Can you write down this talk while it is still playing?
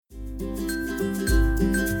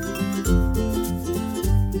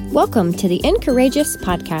Welcome to the Incourageous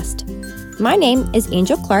podcast. My name is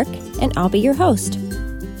Angel Clark, and I'll be your host.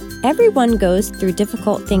 Everyone goes through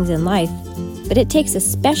difficult things in life, but it takes a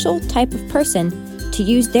special type of person to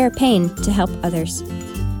use their pain to help others.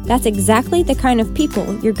 That's exactly the kind of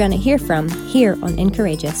people you're going to hear from here on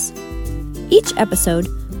Incourageous. Each episode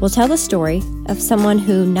will tell the story of someone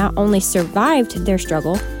who not only survived their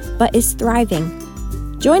struggle, but is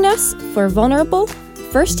thriving. Join us for vulnerable,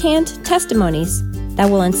 first-hand testimonies that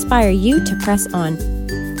will inspire you to press on.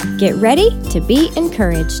 Get ready to be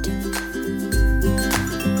encouraged.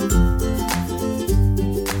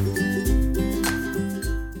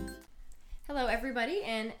 Hello, everybody,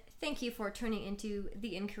 and thank you for tuning into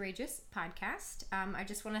the Incourageous podcast. I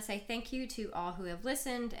just want to say thank you to all who have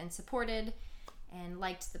listened and supported and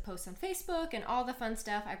liked the posts on Facebook and all the fun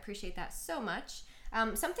stuff. I appreciate that so much.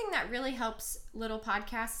 Something that really helps little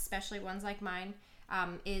podcasts, especially ones like mine,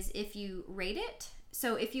 is if you rate it.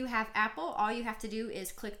 So if you have Apple, all you have to do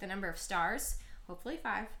is click the number of stars, hopefully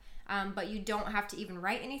 5, but you don't have to even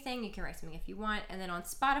write anything. You can write something if you want. And then on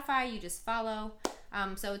Spotify, you just follow.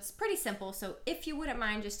 So it's pretty simple. So if you wouldn't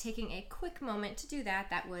mind just taking a quick moment to do that,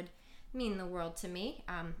 that would mean the world to me.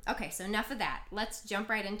 Okay, so enough of that. Let's jump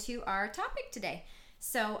right into our topic today.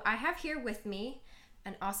 So I have here with me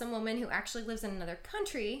an awesome woman who actually lives in another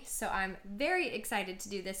country. So I'm very excited to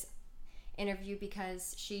do this interview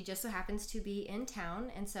because she just so happens to be in town,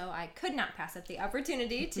 and so I could not pass up the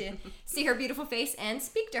opportunity to see her beautiful face and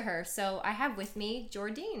speak to her. So I have with me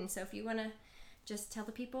Jordine. So if you want to just tell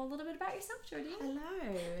the people a little bit about yourself, Jordine.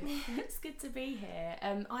 Hello, it's good to be here.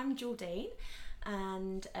 I'm Jordine,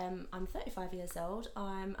 and I'm 35 years old.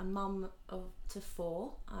 I'm a mum to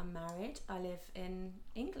 4. I'm married. I live in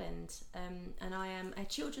England, and I am a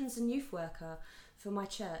children's and youth worker for my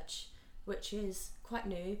church, which is quite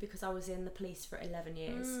new because I was in the police for 11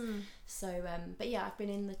 years. So, but yeah, I've been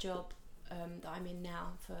in the job that I'm in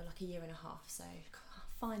now for like a year and a half. So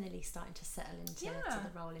finally starting to settle into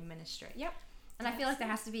the role in ministry. Yep. And I feel like that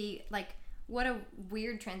has to be like, what a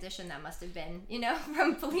weird transition that must have been, you know,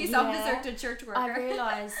 from police officer to church worker.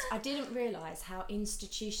 I didn't realise how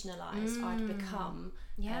institutionalised I'd become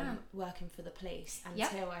working for the police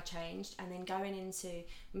until I changed, and then going into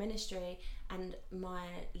ministry, and my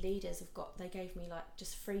leaders they gave me like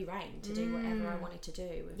just free reign to do whatever I wanted to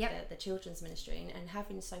do with the children's ministry, and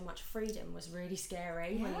having so much freedom was really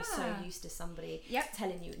scary when you're so used to somebody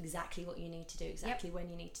telling you exactly what you need to do, exactly when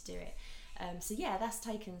you need to do it. So yeah, that's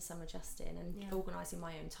taken some adjusting and organising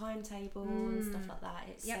my own timetable and stuff like that.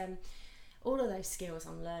 It's all of those skills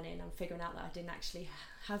I'm learning. I'm figuring out that I didn't actually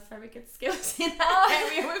have very good skills in that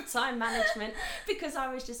area with time management because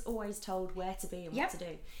I was just always told where to be and what to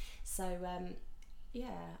do. So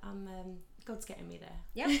God's getting me there.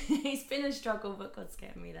 Yep. It's been a struggle, but God's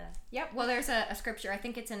getting me there. Yep. Well, there's a scripture, I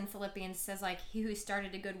think it's in Philippians, says like, he who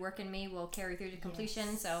started a good work in me will carry through to completion.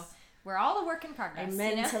 Yes. So we're all a work in progress.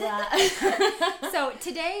 Amen to that. So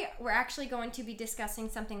today we're actually going to be discussing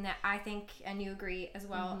something that I think, and you agree as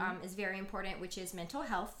well, is very important, which is mental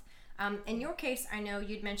health. In your case, I know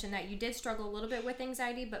you'd mentioned that you did struggle a little bit with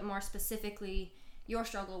anxiety, but more specifically, your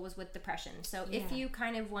struggle was with depression. So if you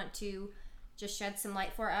kind of want to just shed some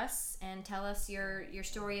light for us and tell us your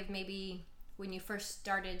story of maybe when you first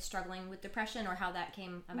started struggling with depression or how that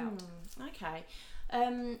came about. Okay.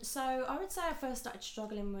 So I would say I first started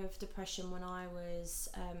struggling with depression when I was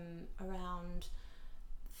around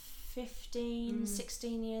 15,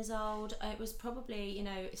 16 years old. It was probably,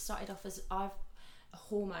 it started off as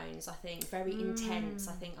hormones, I think, very intense.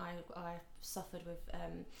 I think I suffered with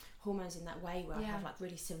hormones in that way where I have like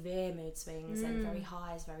really severe mood swings and very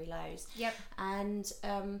highs, very lows. Yep. And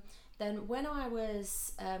then when I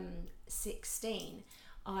was 16,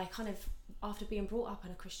 I kind of, after being brought up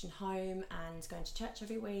in a Christian home and going to church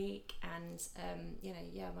every week and,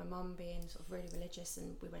 my mum being sort of really religious,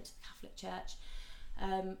 and we went to the Catholic church,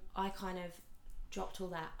 I kind of dropped all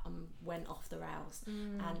that and went off the rails.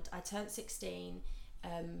 And I turned 16,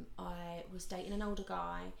 I was dating an older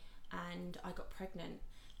guy and I got pregnant,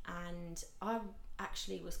 and I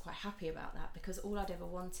actually was quite happy about that because all I'd ever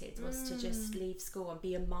wanted was to just leave school and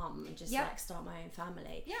be a mum and just like start my own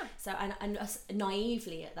family. So and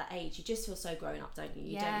naively at that age you just feel so grown up, don't you?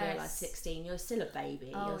 You don't realise 16 you're still a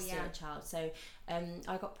baby, you're still a child. So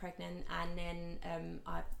I got pregnant, and then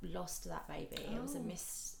I lost that baby. It was a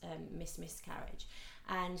miscarriage,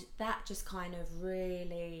 and that just kind of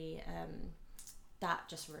really that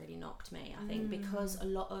just really knocked me, I think, because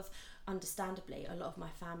understandably, a lot of my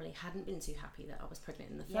family hadn't been too happy that I was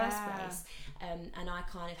pregnant in the first place. And I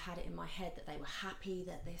kind of had it in my head that they were happy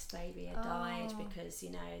that this baby had died because,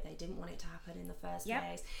 they didn't want it to happen in the first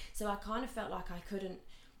place. So I kind of felt like I couldn't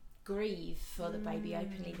grieve for the baby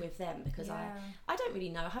openly with them, because I don't really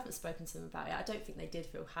know. I haven't spoken to them about it. I don't think they did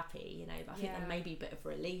feel happy, you know, but I think there may be a bit of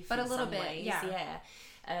relief, but in a little some bit, ways.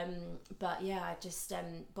 But yeah, I just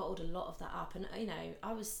bottled a lot of that up, and you know,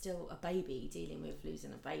 I was still a baby dealing with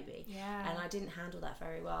losing a baby, and I didn't handle that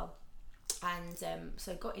very well, and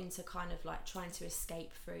so got into kind of like trying to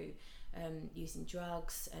escape through using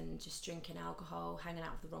drugs and just drinking alcohol, hanging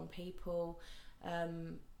out with the wrong people.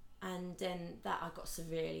 And then that I got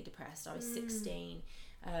severely depressed. I was 16.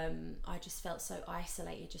 I just felt so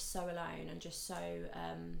isolated, just so alone, and just so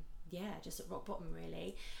just at rock bottom,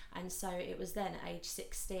 really. And so it was then at age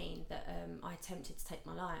 16 that I attempted to take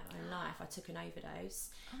my own life. I took an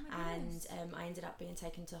overdose, and I ended up being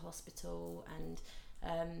taken to hospital, and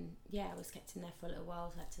I was kept in there for a little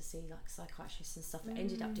while. I had to see like psychiatrists and stuff. I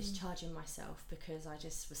ended up discharging myself because I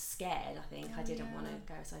just was scared. I think I didn't want to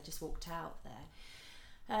go, so I just walked out there.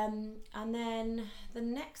 And then the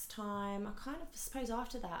next time, I kind of suppose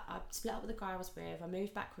after that, I split up with the guy I was with. I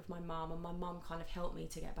moved back with my mum, and my mum kind of helped me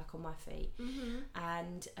to get back on my feet.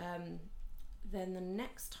 And then the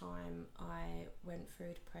next time I went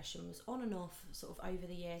through depression was on and off sort of over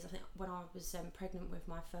the years. I think when I was pregnant with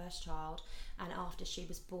my first child, and after she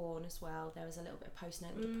was born as well, there was a little bit of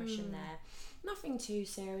postnatal depression there. Nothing too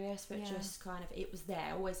serious, but just kind of, it was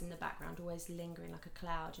there, always in the background, always lingering like a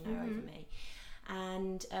cloud, you know, over me.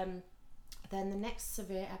 And then the next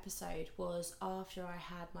severe episode was after I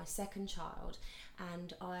had my second child,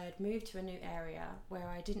 and I had moved to a new area where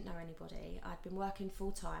I didn't know anybody. I'd been working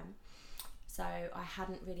full time, so I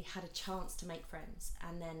hadn't really had a chance to make friends.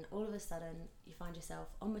 And then all of a sudden you find yourself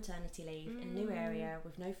on maternity leave in a new area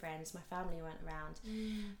with no friends. My family weren't around,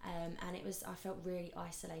 and I felt really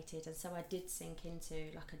isolated, and so I did sink into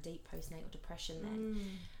like a deep postnatal depression then.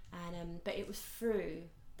 And but it was through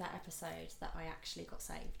that episode that I actually got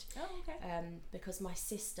saved. Because my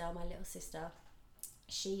little sister,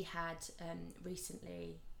 she had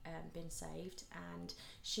recently been saved, and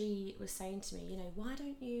she was saying to me, you know, why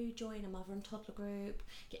don't you join a mother and toddler group,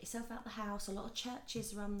 get yourself out the house? A lot of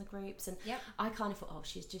churches run the groups, and I kind of thought, oh,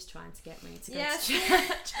 she's just trying to get me to go to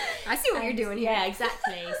church. I see what you're doing here. Yeah,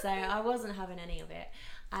 exactly. So I wasn't having any of it.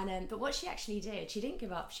 And but what she actually did, she didn't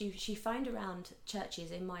give up. She phoned around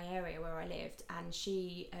churches in my area where I lived, and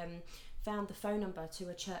she found the phone number to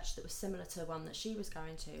a church that was similar to one that she was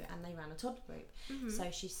going to, and they ran a toddler group. So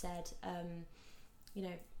she said, you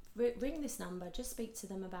know, ring this number, just speak to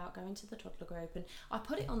them about going to the toddler group. And I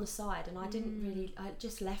put it on the side, and I didn't really, I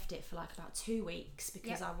just left it for like about 2 weeks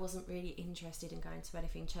because I wasn't really interested in going to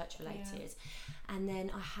anything church related. And then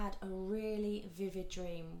I had a really vivid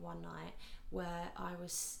dream one night where I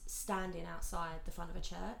was standing outside the front of a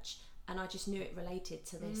church, and I just knew it related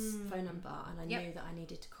to this phone number, and I knew that I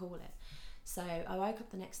needed to call it. So I woke up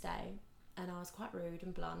the next day, and I was quite rude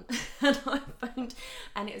and blunt, and I phoned,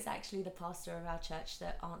 and it was actually the pastor of our church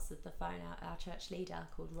that answered the phone, our church leader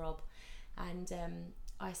called Rob. And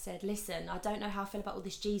I said, listen, I don't know how I feel about all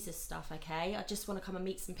this Jesus stuff, okay? I just want to come and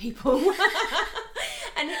meet some people.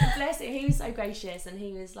 And bless it, he was so gracious, and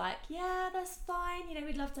he was like, yeah, that's fine, you know,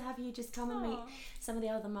 we'd love to have you just come and meet some of the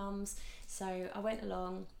other mums. So I went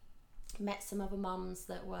along, met some other mums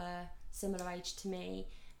that were similar age to me,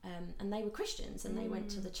 and they were Christians, and they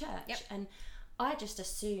went to the church. And I just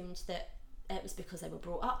assumed that it was because they were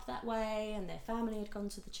brought up that way and their family had gone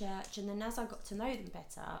to the church. And then as I got to know them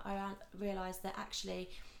better, I realised that actually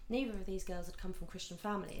neither of these girls had come from Christian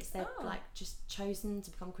families. They'd like just chosen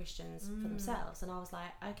to become Christians for themselves. And I was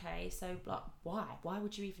like, okay, so like, why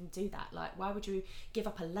would you even do that? Like, why would you give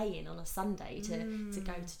up a lay-in on a Sunday to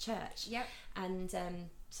go to church? And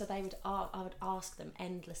so I would ask them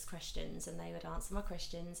endless questions, and they would answer my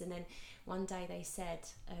questions. And then one day they said,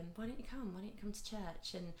 why don't you come to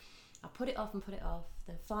church? And I put it off,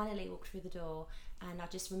 then finally walked through the door, and I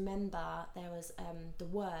just remember there was the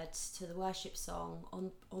words to the worship song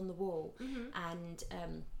on the wall, and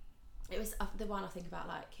it was the one I think about,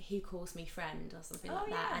 like, He Calls Me Friend or something like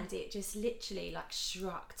that, and it just literally like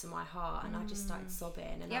struck to my heart, and I just started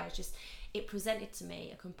sobbing, and I was just, it presented to me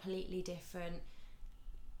a completely different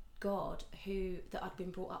God that I'd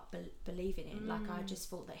been brought up believing in. Like, I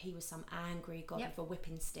just thought that he was some angry God with a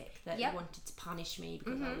whipping stick that wanted to punish me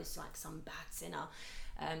because I was like some bad sinner,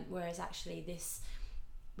 whereas actually this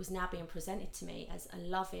was now being presented to me as a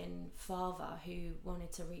loving father who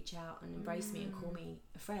wanted to reach out and embrace me and call me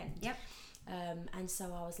a friend. And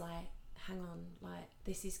so I was like, hang on, like,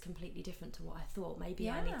 this is completely different to what I thought. Maybe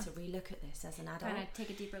I need to relook at this as an adult. Kind of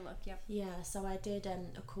take a deeper look. So I did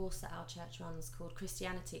a course that our church runs called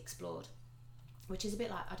Christianity Explored, which is a bit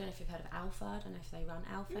like, I don't know if you've heard of Alpha. I don't know if they run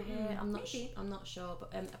Alpha here. I'm not sure,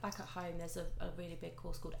 but back at home there's a really big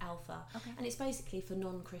course called Alpha, and it's basically for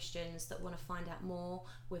non-Christians that want to find out more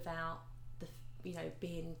without the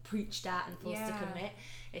being preached at and forced to commit.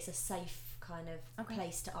 It's a safe kind of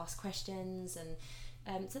place to ask questions,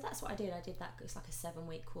 and so that's what I did. I did that. It's like a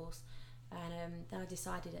 7-week course, and then I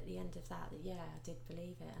decided at the end of that I did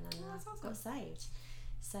believe it, and then I got saved.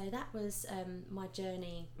 So that was my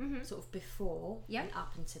journey, sort of before and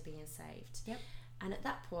up into being saved. Yep. And at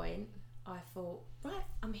that point, I thought, right,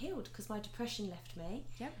 I'm healed, because my depression left me.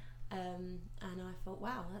 Yep. And I thought,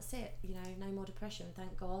 wow, that's it. No more depression.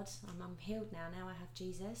 Thank God, I'm healed now. Now I have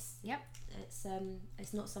Jesus. Yep.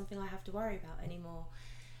 It's not something I have to worry about anymore.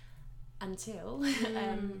 Until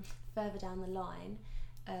further down the line,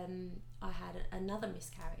 I had another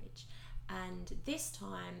miscarriage. And this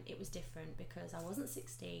time it was different, because I wasn't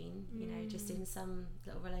 16, just in some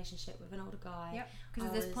little relationship with an older guy. Yep. Because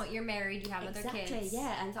at this point you're married, you have other kids. Exactly,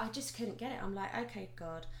 yeah. And I just couldn't get it. I'm like, okay,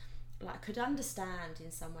 God. Like, I could understand in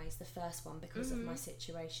some ways the first one because of my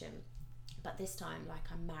situation. But this time, like,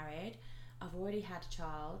 I'm married. I've already had a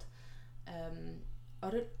child.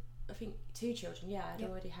 I think 2 children. Yeah, I'd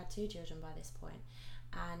already had 2 children by this point.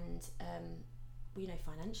 And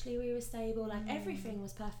financially we were stable, like everything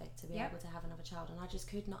was perfect to be able to have another child, and I just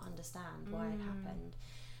could not understand why it happened.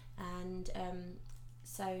 And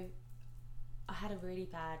so I had a really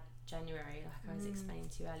bad January, like I was explaining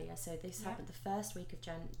to you earlier. So this happened the first week of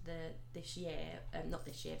this year, not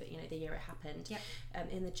this year, but the year it happened.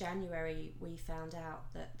 In the January we found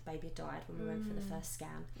out that the baby had died when we went for the first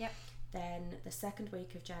scan. Then the second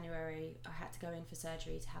week of January I had to go in for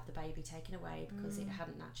surgery to have the baby taken away because it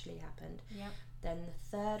hadn't naturally happened. Then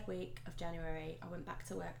the third week of January I went back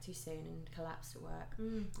to work too soon and collapsed at work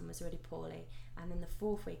and was really poorly. And then the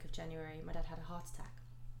 4th week of January my dad had a heart attack.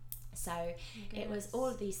 So it was all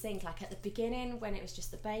of these things. Like at the beginning when it was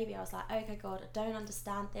just the baby, I was like, okay, God, I don't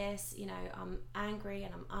understand this, I'm angry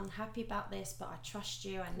and I'm unhappy about this, but I trust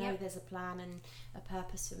you. I know there's a plan and a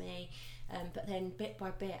purpose for me. But then bit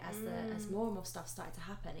by bit, as more and more stuff started to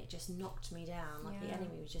happen, it just knocked me down. Like the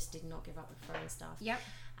enemy just did not give up with throwing stuff.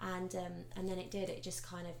 And then it just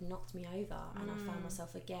kind of knocked me over, and I found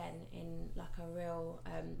myself again in like a real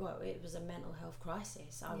it was a mental health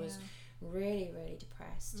crisis. I was really, really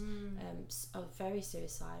depressed. I was very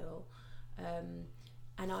suicidal,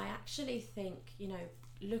 and I actually think,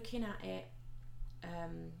 looking at it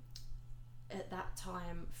at that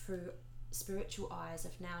time through spiritual eyes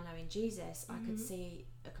of now knowing Jesus, I could see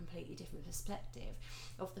a completely different perspective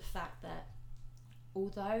of the fact that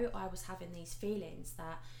although I was having these feelings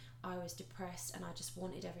that I was depressed and I just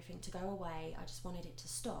wanted everything to go away, I just wanted it to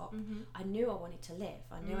stop, I knew I wanted to live,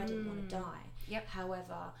 I knew I didn't want to die.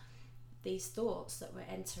 However, these thoughts that were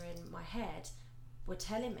entering my head were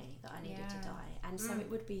telling me that I needed to die. And so it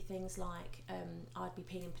would be things like I'd be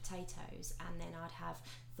peeling potatoes, and then I'd have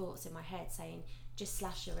thoughts in my head saying, just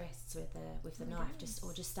slash your wrists with the knife, just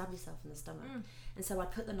stab yourself in the stomach. And so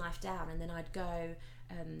I'd put the knife down, and then I'd go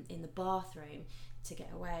in the bathroom to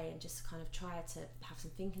get away and just kind of try to have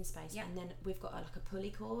some thinking space. And then we've got like a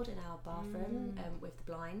pulley cord in our bathroom with the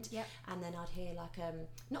blind, and then I'd hear like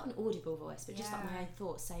not an audible voice, but just like my own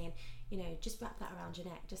thoughts saying, just wrap that around your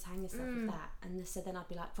neck, just hang yourself with that. And so then I'd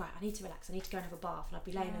be like, right, I need to relax, I need to go and have a bath, and I'd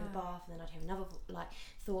be laying in the bath, and then I'd hear another like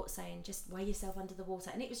thought saying, just weigh yourself under the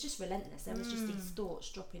water. And it was just relentless. There was just these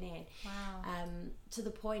thoughts dropping in, to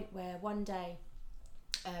the point where one day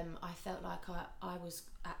I felt like I was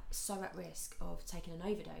so at risk of taking an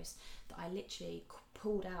overdose that I literally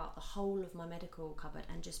pulled out the whole of my medical cupboard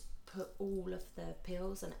and just put all of the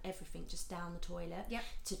pills and everything just down the toilet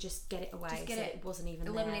to just get it away, it wasn't even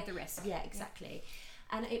eliminate there. The risk. Yeah, exactly.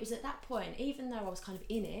 And it was at that point, even though I was kind of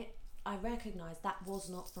in it, I recognised that was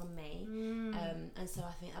not from me, and so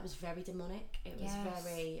I think that was very demonic. It was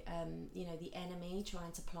very, the enemy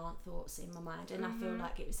trying to plant thoughts in my mind, and I feel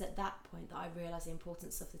like it was at that point that I realised the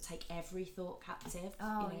importance of to take every thought captive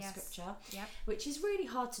in Scripture, which is really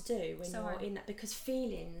hard to do when you're in that, because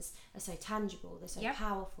feelings are so tangible, they're so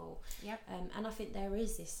powerful, and I think there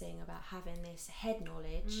is this thing about having this head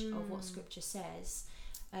knowledge of what Scripture says,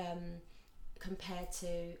 compared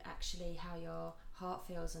to actually how your heart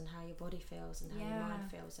feels and how your body feels and how your mind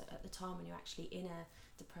feels at the time when you're actually in a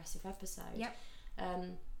depressive episode.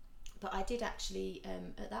 But I did actually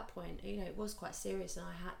at that point, it was quite serious, and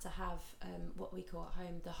I had to have what we call at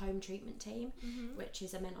home the home treatment team, which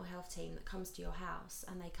is a mental health team that comes to your house,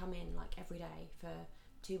 and they come in like every day for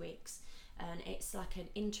 2 weeks, and it's like an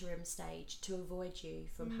interim stage to avoid you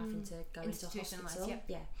from having to go into hospital.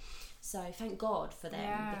 Yeah. So thank God for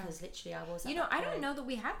them, because literally I was. I don't know that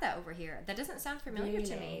we have that over here. That doesn't sound familiar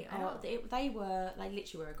to me. They were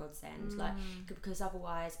literally were a godsend, because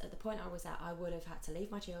otherwise, at the point I was at, I would have had to leave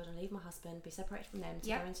my children, leave my husband, be separated from them to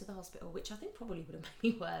go into the hospital, which I think probably would have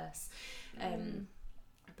made me worse.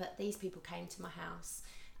 But these people came to my house.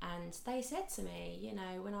 And they said to me,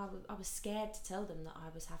 when I was scared to tell them that I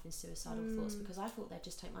was having suicidal thoughts, because I thought they'd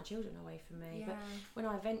just take my children away from me. But when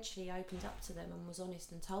I eventually opened up to them and was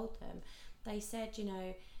honest and told them, they said,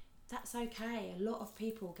 that's okay. A lot of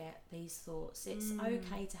people get these thoughts. It's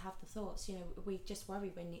okay to have the thoughts. We just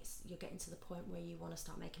worry when you're getting to the point where you want to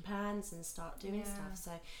start making plans and start doing stuff.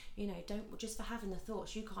 So, don't, just for having the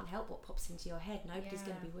thoughts, you can't help what pops into your head. Nobody's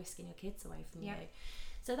going to be whisking your kids away from you.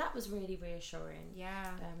 So that was really reassuring.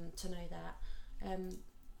 To know that.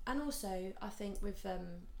 And also, I think with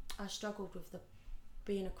I struggled with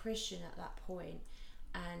being a Christian at that point,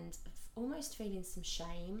 and almost feeling some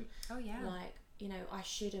shame. Like, I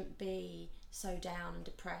shouldn't be so down and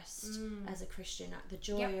depressed as a Christian. Like, the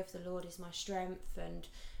joy of the Lord is my strength, and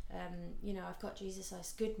I've got Jesus, so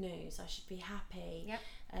it's good news. I should be happy.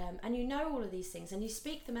 And all of these things, and you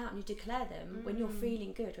speak them out and you declare them when you're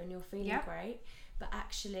feeling good, when you're feeling great. But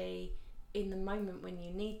actually, in the moment when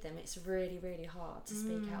you need them, it's really, really hard to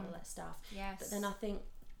speak out all that stuff. But then I think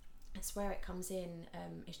that's where it comes in.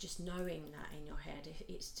 It's just knowing that in your head.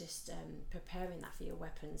 It's just preparing that for your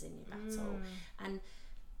weapons in your battle. And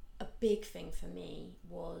a big thing for me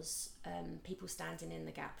was people standing in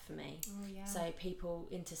the gap for me. So people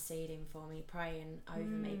interceding for me, praying over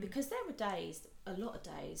me, because there were days, a lot of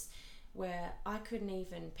days, where I couldn't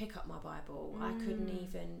even pick up my Bible. I couldn't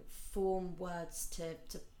even form words to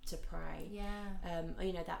pray.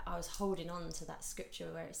 That I was holding on to that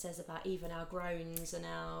scripture where it says about even our groans and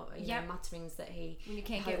our mutterings, that he, when you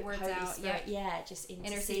can't get words Holy out, Spirit, just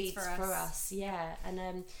intercedes for us.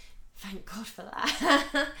 And thank God for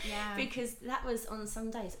that. Because that was, on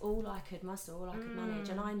some days, all I could muster, all I could manage.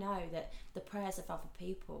 And I know that the prayers of other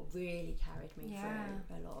people really carried me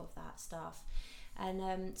through a lot of that stuff. And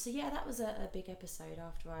that was a big episode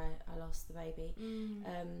after I lost the baby.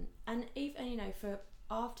 And even for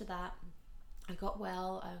after that, I got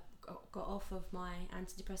well. I got off of my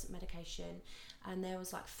antidepressant medication, and there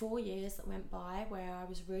was like 4 years that went by where I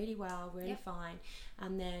was really well, really fine.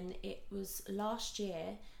 And then it was last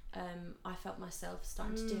year, I felt myself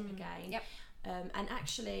starting to dip again. And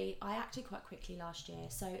actually, I acted quite quickly last year.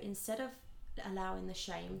 So instead of allowing the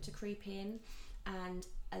shame to creep in and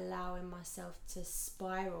allowing myself to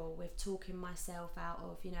spiral with talking myself out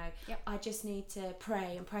of, I just need to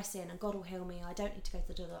pray and press in and God will heal me. I don't need to go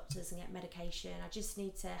to the doctors and get medication. I just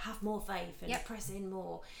need to have more faith and press in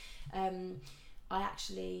more. I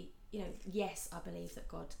actually, yes, I believe that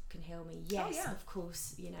God can heal me. Yes, of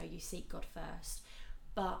course, you seek God first.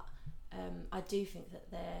 But I do think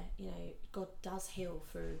that God does heal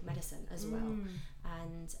through medicine as well,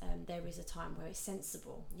 and there is a time where it's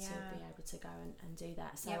sensible to be able to go and do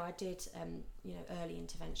that. So I did early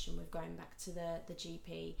intervention with going back to the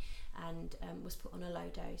GP, and was put on a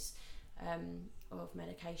low dose of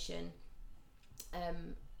medication.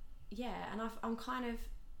 And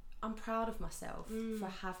I'm proud of myself for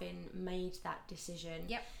having made that decision.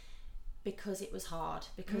 Because it was hard,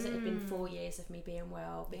 because it had been 4 years of me being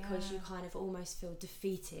well, because you kind of almost feel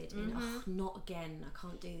defeated in, not again, I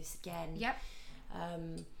can't do this again.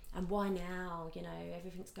 And why now?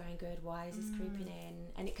 Everything's going good. Why is this creeping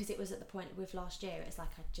in? And because it was at the point with last year, it's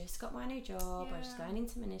like I just got my new job. I was just going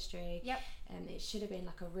into ministry. And it should have been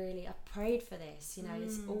like I prayed for this.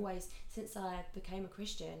 It's always, since I became a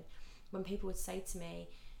Christian, when people would say to me,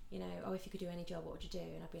 if you could do any job, what would you do?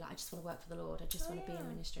 And I'd be like, I just want to work for the Lord. I just want to be in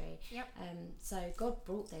ministry. So God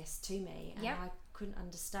brought this to me, and I couldn't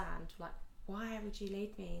understand, like, why would you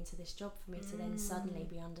lead me into this job for me to then suddenly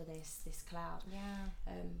be under this cloud?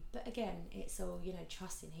 But again, it's all,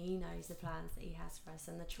 trusting He knows the plans that He has for us,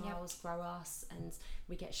 and the trials grow us, and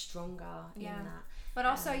we get stronger in that. But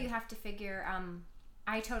also you have to figure,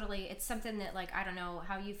 it's something that, like, I don't know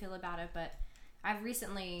how you feel about it, but I've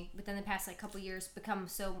recently, within the past couple years, become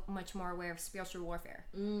so much more aware of spiritual warfare.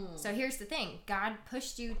 So here's the thing: God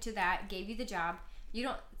pushed you to that, gave you the job.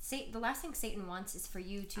 The last thing Satan wants is for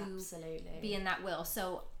you to be in that will.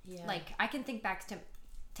 So, I can think back to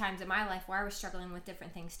times in my life where I was struggling with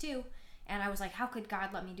different things too, and I was like, "How could God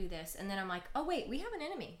let me do this?" And then I'm like, "Oh wait, we have an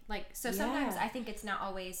enemy." Sometimes I think it's not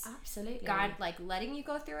always God letting you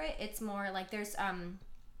go through it. It's more like there's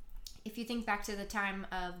if you think back to the time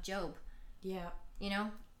of Job.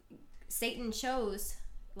 Satan chose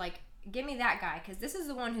give me that guy, because this is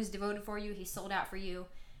the one who's devoted for you. He's sold out for you.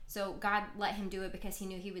 So God let him do it because he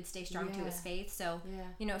knew he would stay strong to his faith. So,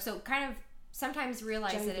 so kind of sometimes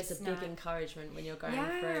realize Job that is it's a not... big encouragement when you're going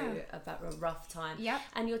through a rough time. Yep.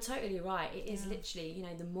 And you're totally right. It is literally,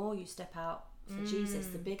 the more you step out for Jesus,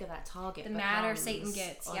 the bigger that target the madder Satan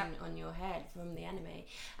gets on your head from the enemy.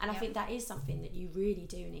 And I think that is something that you really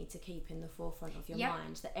do need to keep in the forefront of your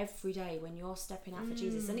mind, that every day when you're stepping out for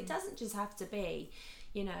Jesus, and it doesn't just have to be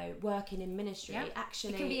working in ministry.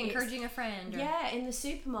 Actually, it can be encouraging a friend, in the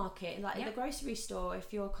supermarket, like in the grocery store,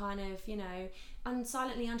 if you're kind of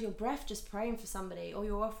silently under your breath just praying for somebody, or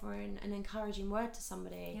you're offering an encouraging word to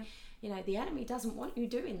somebody. The enemy doesn't want you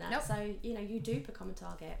doing that. So you do become a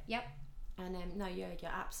target. And no, you're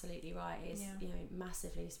absolutely right. It's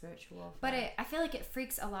massively spiritual warfare. But I feel like it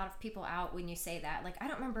freaks a lot of people out when you say that. Like, I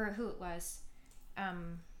don't remember who it was. I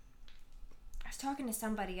was talking to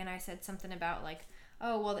somebody and I said something about like,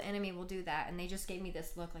 oh, well, the enemy will do that, and they just gave me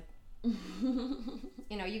this look like,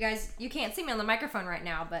 you guys, you can't see me on the microphone right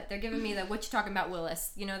now, but they're giving me the "what you talking about,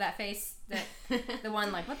 Willis?" That face, the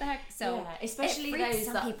one like, what the heck? So especially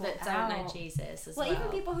those that don't know Jesus as well. Even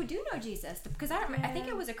people who do know Jesus, because I think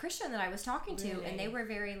it was a Christian that I was talking to, and they were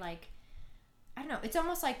very like, I don't know, it's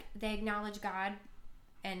almost like they acknowledge God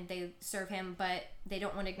and they serve him, but they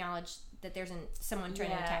don't want to acknowledge that there's someone trying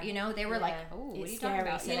to attack. They were like, "Oh, what are you talking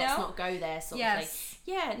about?" So let's not go there, sort of thing.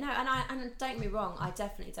 Yeah, no, and don't get me wrong, I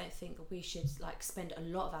definitely don't think we should like spend a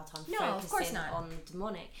lot of our time focusing on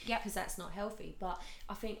demonic, because that's not healthy. But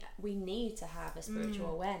I think we need to have a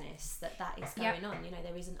spiritual awareness that is going on.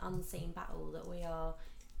 There is an unseen battle that we are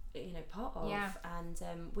part of, and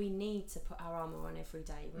we need to put our armor on every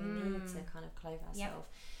day. We need to kind of clothe ourselves.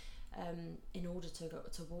 In order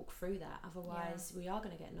to walk through that, otherwise we are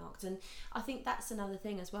going to get knocked. And I think that's another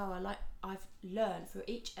thing as well. I've learned through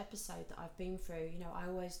each episode that I've been through. I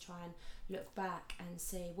always try and look back and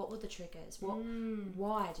see what were the triggers.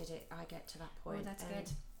 Why did I get to that point? Oh, that's good.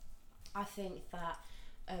 I think that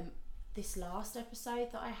this last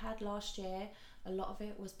episode that I had last year, a lot of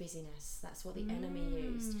it was busyness. That's what the enemy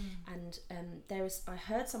used. And I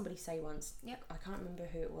heard somebody say once. I can't remember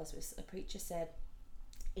who it was. A preacher said,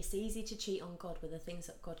 it's easy to cheat on God with the things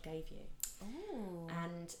that God gave you. Oh.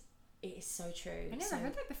 And it is so true. I never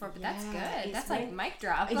heard that before, but that's good. That's like mic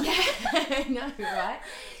drop. Yeah, I know, right?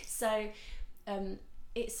 So,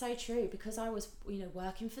 it's so true, because I was,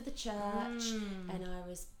 working for the church, and I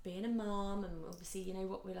was being a mum, and obviously,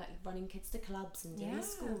 what we're like, running kids to clubs and doing a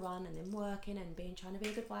school run, and then working and trying to be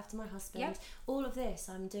a good wife to my husband. All of this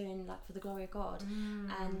I'm doing like for the glory of God.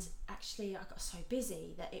 And actually, I got so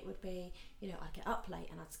busy that it would be, I'd get up late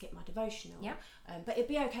and I'd skip my devotional. But it'd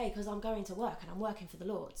be okay because I'm going to work and I'm working for the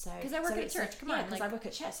Lord. So because I work at church, because I work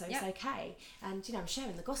at church, so it's okay. And I'm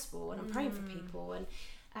sharing the gospel and I'm praying for people, and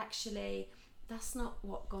actually, that's not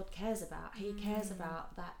what God cares about. He cares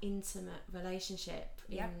about that intimate relationship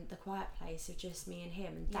in the quiet place of just me and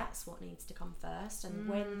him, and that's what needs to come first. And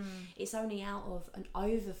when it's only out of an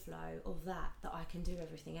overflow of that I can do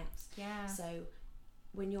everything else. So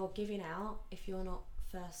when you're giving out, if you're not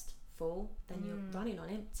first full, then you're running on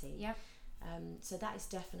empty. So that is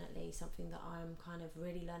definitely something that I'm kind of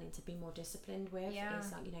really learning to be more disciplined with.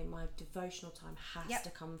 It's like, my devotional time has to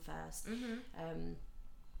come first.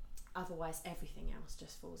 Otherwise everything else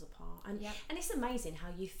just falls apart. And it's amazing how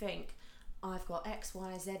you think, I've got X,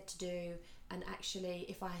 Y, Z to do, and actually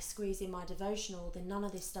if I squeeze in my devotional, then none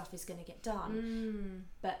of this stuff is going to get done.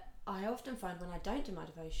 But I often find when I don't do my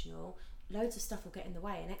devotional, loads of stuff will get in the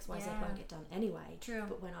way, and X, Y, Z won't get done anyway. True.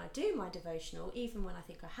 But when I do my devotional, even when I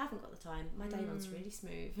think I haven't got the time, my day runs really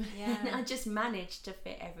smooth. And I just manage to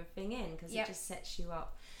fit everything in, because it just sets you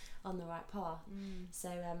up on the right path. So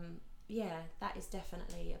that is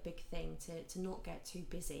definitely a big thing, to not get too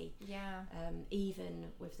busy. Even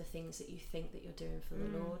with the things that you think that you're doing for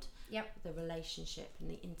the Lord. The relationship and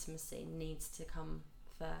the intimacy needs to come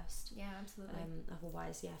first. Absolutely.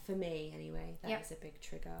 Otherwise, for me anyway, that is a big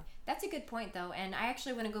trigger. That's a good point though, and I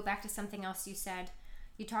actually want to go back to something else you said.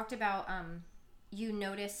 You talked about you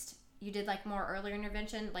noticed you did like more earlier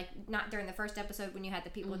intervention, like not during the first episode when you had the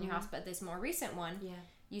people in your house, but this more recent one.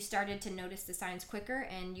 You started to notice the signs quicker,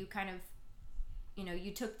 and you kind of,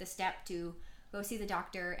 you took the step to go see the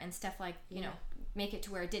doctor and stuff, like, make it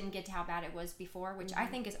to where it didn't get to how bad it was before, which I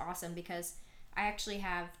think is awesome, because I actually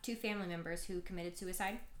have 2 family members who committed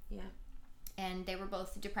suicide. And they were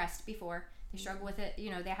both depressed before. They struggled with it.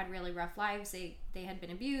 They had really rough lives. They had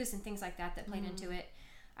been abused and things like that played into it.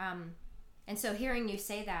 And so hearing you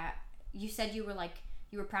say that, you said you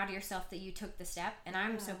were proud of yourself that you took the step, and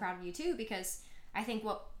I'm so proud of you too, because I think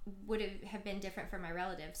what would it have been different for my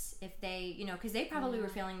relatives if they, you know, because they probably were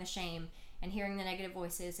feeling the shame and hearing the negative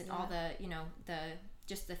voices and all the, you know,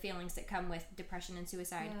 just the feelings that come with depression and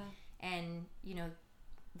suicide, and, you know,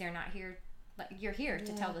 they're not here. You're here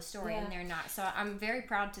to tell the story, and they're not. So I'm very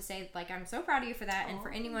proud to say, like, I'm so proud of you for that. And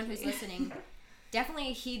for anyone who's listening,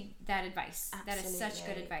 definitely heed that advice. Absolutely. That is such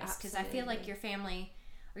good advice, because I feel like your family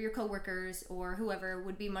or your coworkers or whoever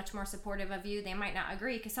would be much more supportive of you. They might not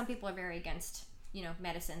agree, because some people are very against, you know,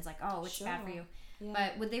 medicines, like, oh, it's bad for you. Yeah.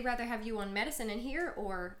 But would they rather have you on medicine and here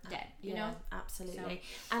or dead? You know, absolutely.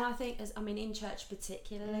 So. And I think, in church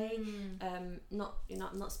particularly,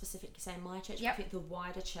 not specifically saying my church, but I think the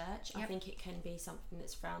wider church, I think it can be something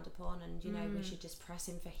that's frowned upon, and you know, we should just press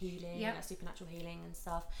in for healing, like supernatural healing and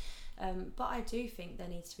stuff. But I do think there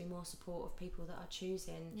needs to be more support of people that are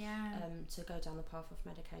choosing to go down the path of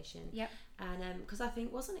medication. And because I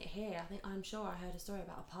think, wasn't it here? I'm sure I heard a story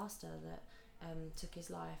about a pastor that took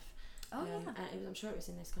his life. Oh and I'm sure it was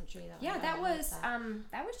in this country. That was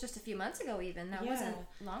just a few months ago. Even that wasn't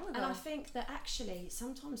long ago. And I think that actually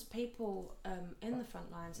sometimes people in the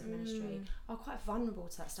front lines of ministry are quite vulnerable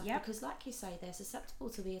to that stuff, because, like you say, they're susceptible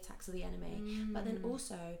to the attacks of the enemy. But then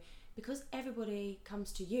also, because everybody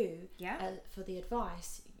comes to you for the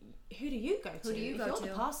advice, who do you go to? If you're the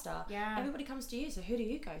pastor, everybody comes to you. So who do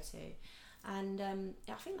you go to? And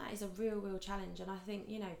I think that is a real challenge. And I think,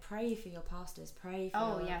 you know, pray for your pastors, pray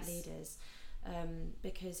for your leaders,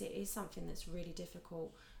 because it is something that's really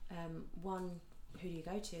difficult. One, who do you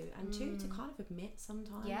go to? And two, to kind of admit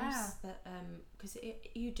sometimes that, because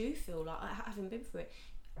you do feel like, having been through it,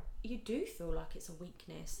 you do feel like it's a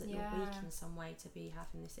weakness, that you're weak in some way to be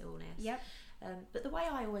having this illness. But the way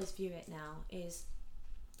I always view it now is,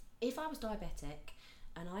 if I was diabetic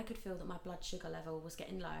and I could feel that my blood sugar level was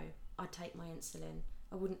getting low, I'd take my insulin.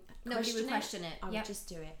 I wouldn't question it. I would just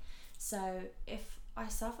do it. So if I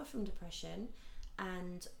suffer from depression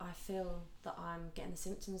and I feel that I'm getting the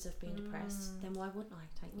symptoms of being depressed, then why wouldn't I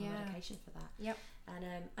take my medication for that?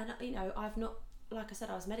 And you know, I've not, like I said,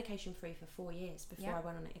 I was medication free for 4 years before I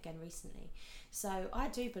went on it again recently. So I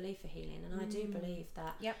do believe for healing, and I do believe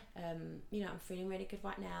that you know, I'm feeling really good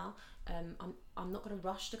right now. I'm not going to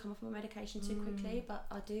rush to come off my medication too quickly, but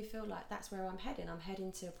I do feel like that's where I'm heading. I'm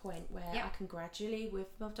heading to a point where I can gradually, with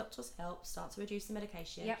my doctor's help, start to reduce the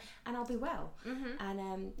medication, and I'll be well.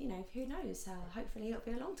 And you know, who knows? Hopefully it'll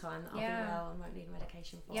be a long time that I'll be well and won't need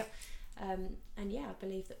medication for. And I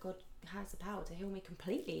believe that God has the power to heal me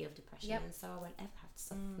completely of depression, and so I won't ever have to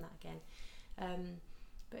suffer from that again.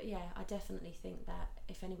 But I definitely think that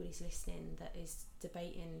if anybody's listening that is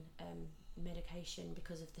debating medication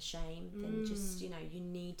because of the shame, then just, you know, you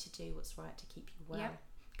need to do what's right to keep you well.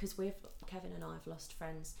 Because Kevin and I have lost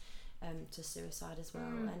friends to suicide as well,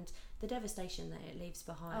 and the devastation that it leaves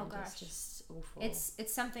behind is just awful.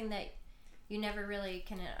 It's something that you never really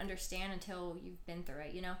can understand until you've been through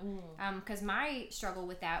it, you know. Because my struggle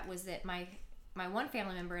with that was that my one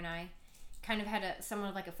family member and I kind of had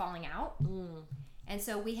somewhat like a falling out. And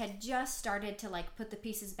so we had just started to like put the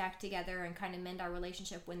pieces back together and kind of mend our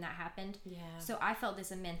relationship when that happened. So I felt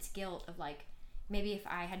this immense guilt of like, maybe if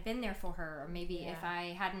I had been there for her, or maybe if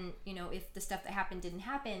I hadn't, you know, if the stuff that happened didn't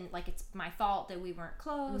happen, like it's my fault that we weren't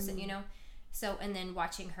close, and you know. So, and then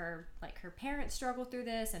watching her, like her parents struggle through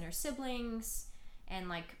this, and her siblings, and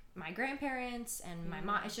like my grandparents and my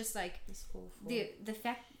mom, it's just like it's awful. The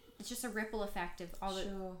effect, it's just a ripple effect of all the,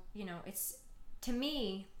 you know, it's, to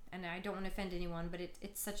me, and I don't want to offend anyone, but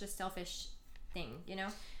it's such a selfish thing, you know?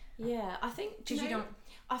 Yeah, I think,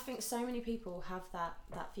 I think so many people have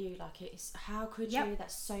that view, like it's, how could you,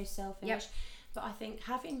 that's so selfish. But I think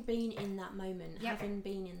having been in that moment, having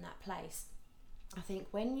been in that place, I think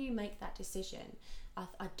when you make that decision,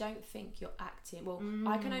 I don't think you're acting, well,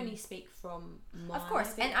 I can only speak from my... Of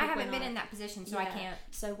course, and I haven't been in that position, so I can't...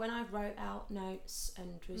 So when I wrote out notes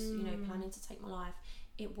and was, you know, planning to take my life,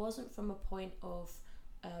 it wasn't from a point of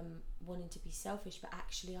wanting to be selfish, but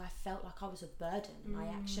actually I felt like I was a burden. I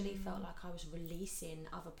actually felt like I was releasing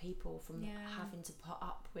other people from having to put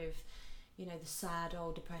up with, you know, the sad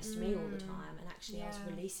old depressed me all the time, and actually I was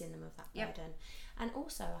releasing them of that burden. And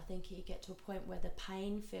also I think you get to a point where the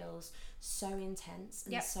pain feels so intense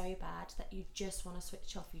and so bad that you just want to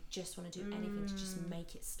switch off, you just want to do anything to just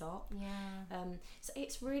make it stop. So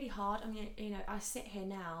it's really hard. I mean, you know, I sit here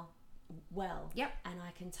now and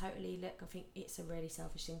I can totally look, I think it's a really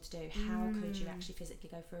selfish thing to do. How could you actually physically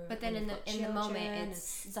go through it? But then in the moment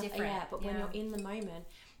it's different. But when you're in the moment,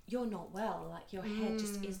 you're not well, like your head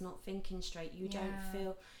just is not thinking straight, you don't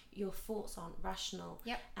feel, your thoughts aren't rational,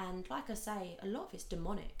 and like I say, a lot of it's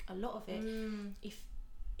demonic, a lot of it,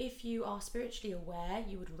 if you are spiritually aware,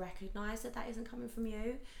 you would recognize that isn't coming from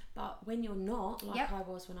you. But when you're not, like I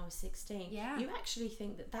was when I was 16, you actually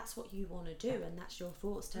think that that's what you want to do, and that's your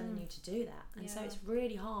thoughts telling you to do that. And so it's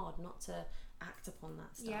really hard not to act upon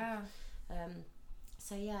that stuff.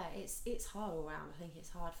 So yeah, it's hard all around. I think it's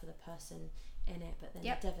hard for the person in it, but then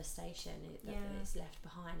the devastation that it's left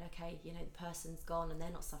behind. Okay, you know, the person's gone and they're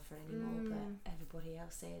not suffering anymore, but everybody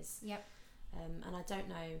else is. And I don't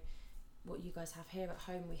know what you guys have here at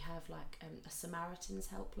home. We have like a Samaritan's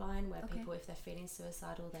helpline where people, if they're feeling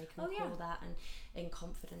suicidal, they can call that and in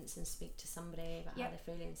confidence and speak to somebody about how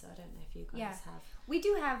they're feeling. So I don't know if you guys have. We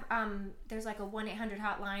do have there's like a 1-800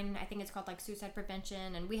 hotline. I think it's called like suicide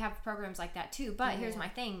prevention, and we have programs like that too. But here's my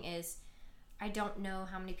thing is, I don't know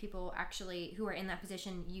how many people actually who are in that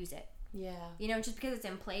position use it. You know, just because it's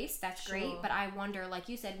in place, that's great. But I wonder, like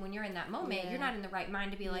you said, when you're in that moment, you're not in the right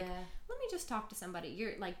mind to be like, let me just talk to somebody.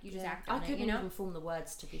 You're like, you just act on it, couldn't you know? even form the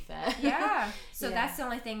words, to be fair. So that's the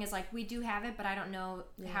only thing is like, we do have it, but I don't know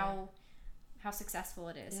how successful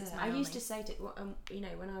it is. I used to say to, you know,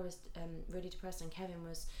 when I was really depressed and Kevin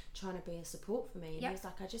was trying to be a support for me, and he was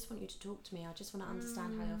like, I just want you to talk to me. I just want to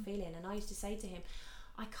understand how you're feeling. And I used to say to him,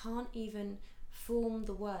 I can't even form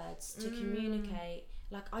the words to communicate.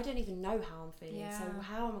 Like, I don't even know how I'm feeling, so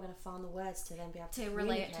how am I going to find the words to then be able to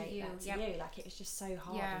relate it to you? You? Like, it was just so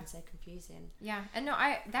hard and so confusing. And no,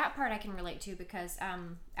 that part I can relate to, because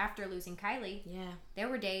after losing Kylie, there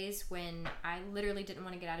were days when I literally didn't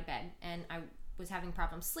want to get out of bed, and I was having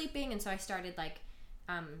problems sleeping, and so I started like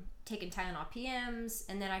taking Tylenol PMs,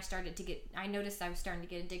 and then I noticed I was starting to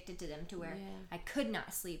get addicted to them to where I could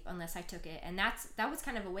not sleep unless I took it, and that was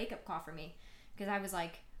kind of a wake-up call for me, because I was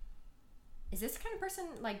like, is this the kind of person,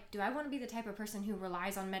 like, do I want to be the type of person who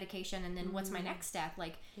relies on medication, and then what's my next step?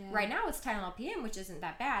 Like, right now it's Tylenol PM, which isn't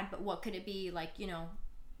that bad, but what could it be, like, you know,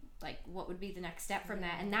 like, what would be the next step from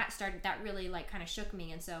that? And that really, like, kind of shook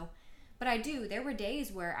me, and so, but there were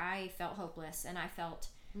days where I felt hopeless, and I felt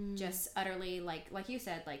just utterly, like you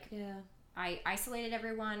said, like, I isolated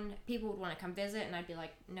everyone. People would want to come visit, and I'd be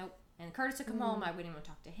like, nope. And Curtis would come home, I wouldn't even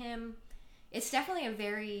talk to him. It's definitely a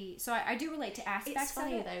very... So I do relate to aspects of it. It's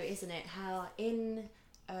funny, though, isn't it? How in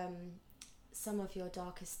some of your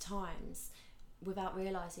darkest times, without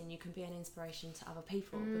realising, you can be an inspiration to other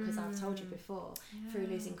people. Because I've told you before, through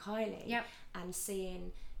losing Kylie and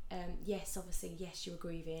seeing... yes, obviously, you were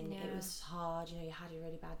grieving. It was hard, you know, you had your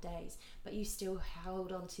really bad days, but you still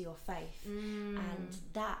held on to your faith, and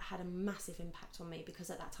that had a massive impact on me, because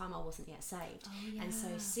at that time I wasn't yet saved. And so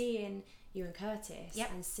seeing you and Curtis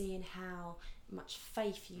and seeing how much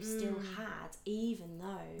faith you still had, even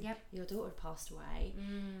though your daughter had passed away,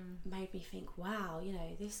 made me think, wow, you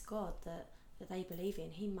know, this God that they believe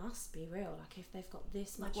in, he must be real. Like, if they've got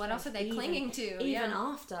this much, what else are they clinging to? Even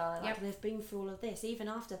after, like, they've been through all of this, even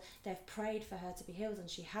after they've prayed for her to be healed and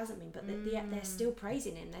she hasn't been, but they're still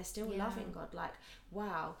praising him, they're still loving God. Like,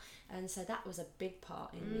 wow. And so that was a big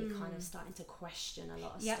part in me kind of starting to question a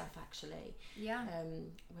lot of stuff, actually.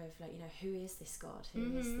 With, like, you know, who is this God?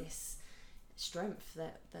 Who is this strength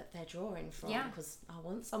that they're drawing from? Because I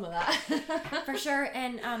want some of that. For sure.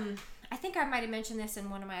 And I think I might have mentioned this in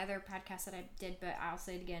one of my other podcasts that I did, but I'll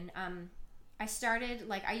say it again. I started,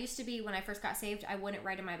 like, I used to be, when I first got saved, I wouldn't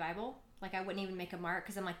write in my Bible. Like, I wouldn't even make a mark,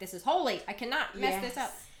 because I'm like, this is holy, I cannot mess this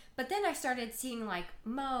up. But then I started seeing, like,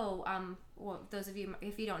 Mo, well, those of you,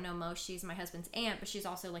 if you don't know Mo, she's my husband's aunt, but she's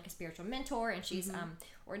also, like, a spiritual mentor, and she's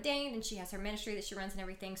ordained, and she has her ministry that she runs and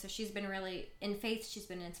everything, so she's been really, in faith, she's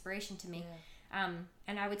been an inspiration to me.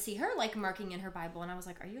 And I would see her, like, marking in her Bible, and I was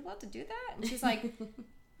like, are you allowed to do that? And she's like,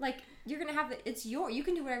 like, you're gonna have it's you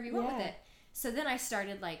can do whatever you want with it. So then I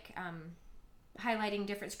started, like, highlighting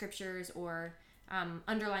different scriptures or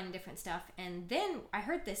underlining different stuff, and then I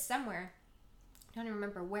heard this somewhere, I don't even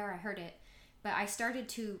remember where I heard it, but I started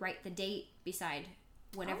to write the date beside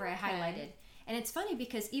whatever I highlighted. And it's funny,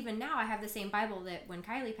 because even now I have the same Bible that when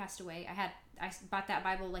Kylie passed away, I bought that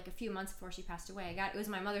Bible like a few months before she passed away. It was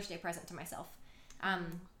my Mother's Day present to myself.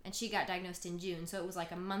 And she got diagnosed in June, so it was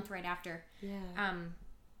like a month right after.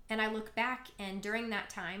 And I look back, and during that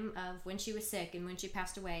time of when she was sick and when she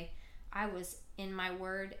passed away, I was in my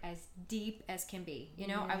word as deep as can be. You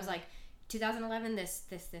know, I was like, 2011, this.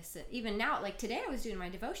 Even now, like today, I was doing my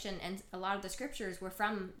devotion, and a lot of the scriptures were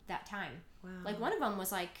from that time. Like, one of them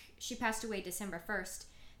was like, she passed away December 1st.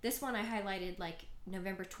 This one I highlighted like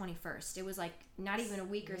November 21st. It was like not even a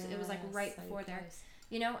week, or it was like right so before there.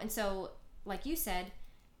 You know, and so, like you said,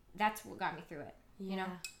 that's what got me through it. You know.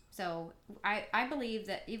 So I believe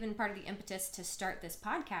that even part of the impetus to start this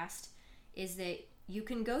podcast is that you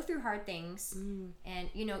can go through hard things, and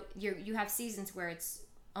you know, you have seasons where it's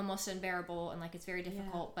almost unbearable and like it's very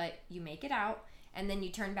difficult, but you make it out. And then you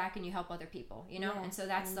turn back and you help other people, you know? And so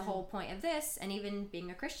that's the whole point of this. And even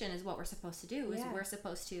being a Christian is what we're supposed to do, is we're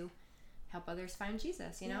supposed to help others find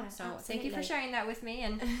Jesus, you know? So absolutely. Thank you for sharing that with me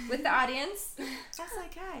and with the audience. That's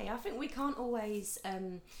okay. I think we can't always,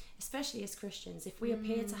 especially as Christians, if we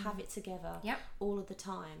appear to have it together all of the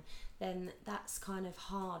time, then that's kind of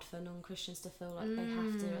hard for non-Christians to feel like they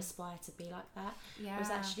have to aspire to be like that. Whereas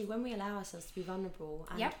actually when we allow ourselves to be vulnerable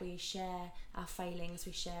and we share our failings,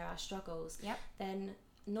 we share our struggles, then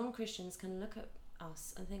non-Christians can look at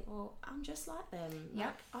us and think, well, I'm just like them.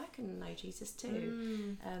 Like, I can know Jesus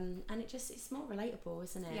too. And it's more relatable,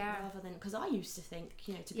 isn't it? Rather than, because I used to think,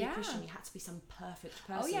 you know, to be a Christian you had to be some perfect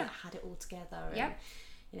person that had it all together and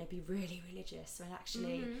you know, be really religious, when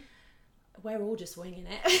actually we're all just winging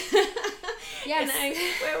it. You know,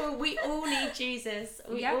 we all need Jesus.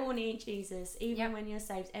 We all need Jesus. Even when you're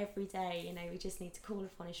saved every day, you know, we just need to call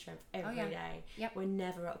upon his strength every day. We're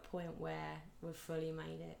never at a point where we've fully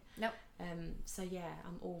made it. So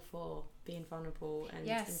I'm all for being vulnerable and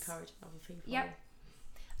encouraging other people.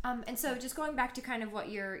 And so just going back to kind of what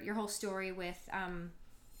your whole story with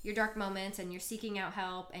your dark moments, and you're seeking out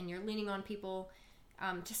help and you're leaning on people,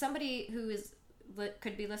 to somebody who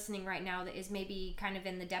could be listening right now that is maybe kind of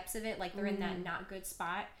in the depths of it, like they're in that not good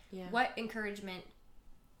spot, what encouragement,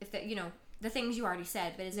 if that, you know, the things you already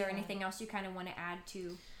said, but is there anything else you kind of want to add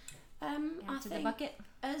to the bucket?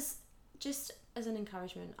 As an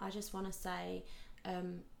encouragement, I just want to say,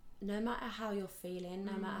 no matter how you're feeling,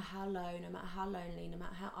 no matter how low, no matter how lonely, no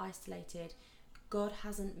matter how isolated, God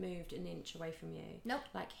hasn't moved an inch away from you.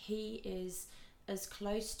 Like, he is as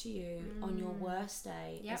close to you on your worst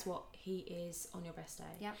day as what he is on your best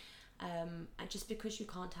day. And just because you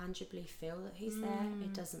can't tangibly feel that he's there,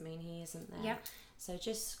 it doesn't mean he isn't there. So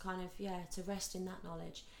just kind of to rest in that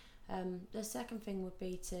knowledge. The second thing would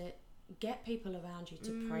be to get people around you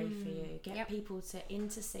to pray for you, get people to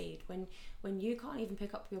intercede when you can't even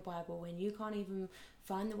pick up your Bible, when you can't even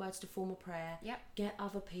find the words to form a prayer. Get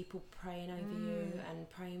other people praying over you and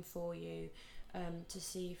praying for you, to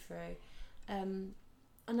see you through.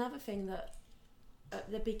 Another thing that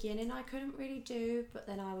at the beginning I couldn't really do, but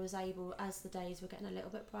then I was able, as the days were getting a little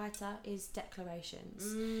bit brighter, is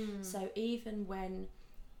declarations. So even when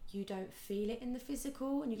you don't feel it in the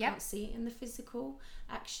physical and you can't see it in the physical,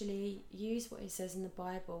 actually use what it says in the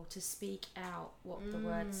Bible to speak out what the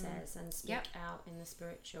word says, and speak out in the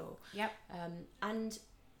spiritual. And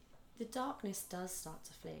the darkness does start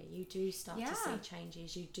to flee. You do start to see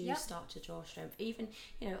changes. You do start to draw strength. Even,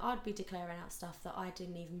 you know, I'd be declaring out stuff that I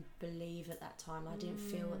didn't even believe at that time. I didn't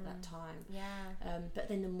feel at that time. But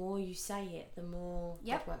then the more you say it, the more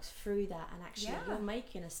God works through that, and actually you're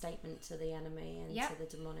making a statement to the enemy and to the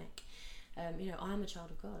demonic. You know, I'm a child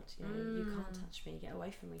of God. You know, you can't touch me. Get away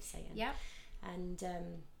from me, Satan. And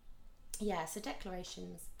so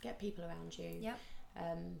declarations, get people around you.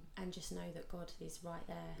 And just know that God is right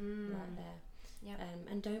there,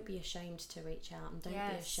 and don't be ashamed to reach out, and don't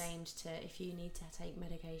be ashamed to, if you need to take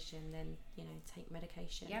medication, then, you know, take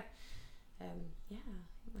medication.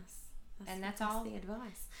 That's all the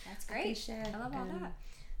advice. That's great. I love all that.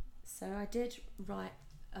 So I did write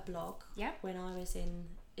a blog when I was in.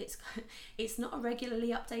 It's not a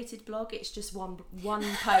regularly updated blog. It's just one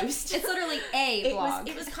post. It's literally a blog.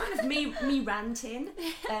 It was kind of me ranting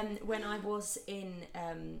when I was in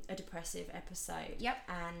a depressive episode.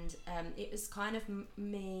 And it was kind of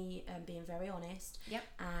me being very honest.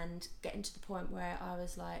 And getting to the point where I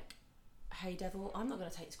was like, hey devil, I'm not going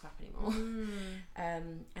to take this crap anymore.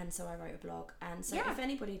 And so I wrote a blog, and so if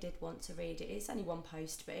anybody did want to read it, it's only one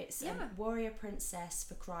post, but it's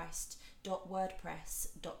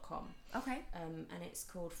warriorprincessforchrist.wordpress.com. And it's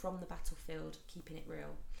called From the Battlefield, Keeping It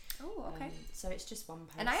Real. So it's just one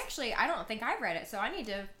post, and I don't think I've read it, so I need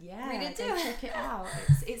to read it too. Check it out.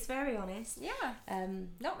 It's very honest. And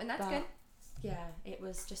that's good. It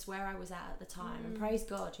was just where I was at the time, and praise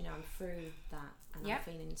God, you know, I'm through that, and I'm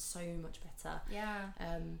feeling so much better.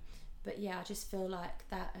 But I just feel like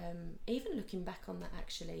that, even looking back on that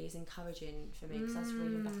actually is encouraging for me, because I was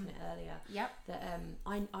reading back on it earlier. That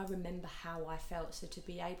I remember how I felt, so to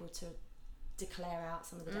be able to declare out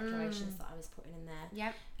some of the declarations that I was putting in there.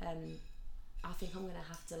 I think I'm gonna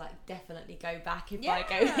have to definitely go back if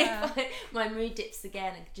my mood dips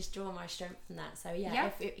again, and just draw my strength from that. So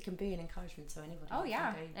if it can be an encouragement to anybody.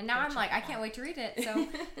 And now I'm like, I can't wait to read it. So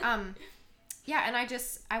and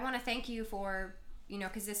I want to thank you for, you know,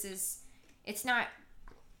 because it's not,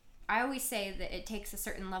 I always say that it takes a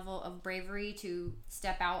certain level of bravery to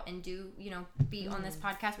step out and do, be on this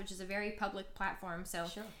podcast, which is a very public platform. So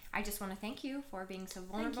I just want to thank you for being so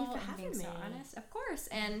vulnerable and being so honest. Of course.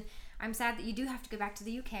 And I'm sad that you do have to go back to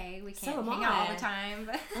the UK. We can't hang out all the time.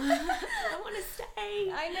 But I want to stay.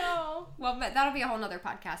 I know. Well, but that'll be a whole nother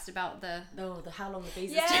podcast about the how long the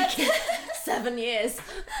visa's taking. 7 years.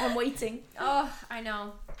 I'm waiting. Oh, I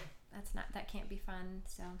know. That can't be fun.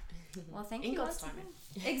 So, well, thank you. In God's time.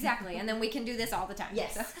 Exactly. And then we can do this all the time.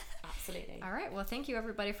 Yes, so. absolutely. All right. Well, thank you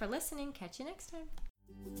everybody for listening. Catch you next time.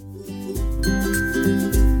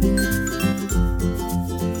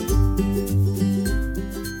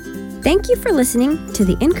 Thank you for listening to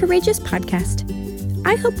the Incourageous podcast.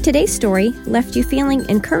 I hope today's story left you feeling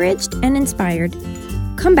encouraged and inspired.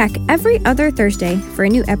 Come back every other Thursday for a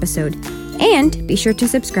new episode, and be sure to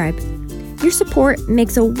subscribe. Your support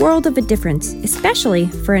makes a world of a difference, especially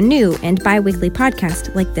for a new and bi-weekly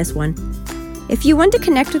podcast like this one. If you want to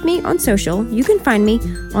connect with me on social, you can find me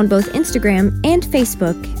on both Instagram and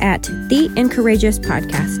Facebook at The Incourageous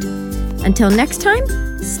Podcast. Until next time,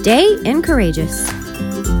 stay incourageous.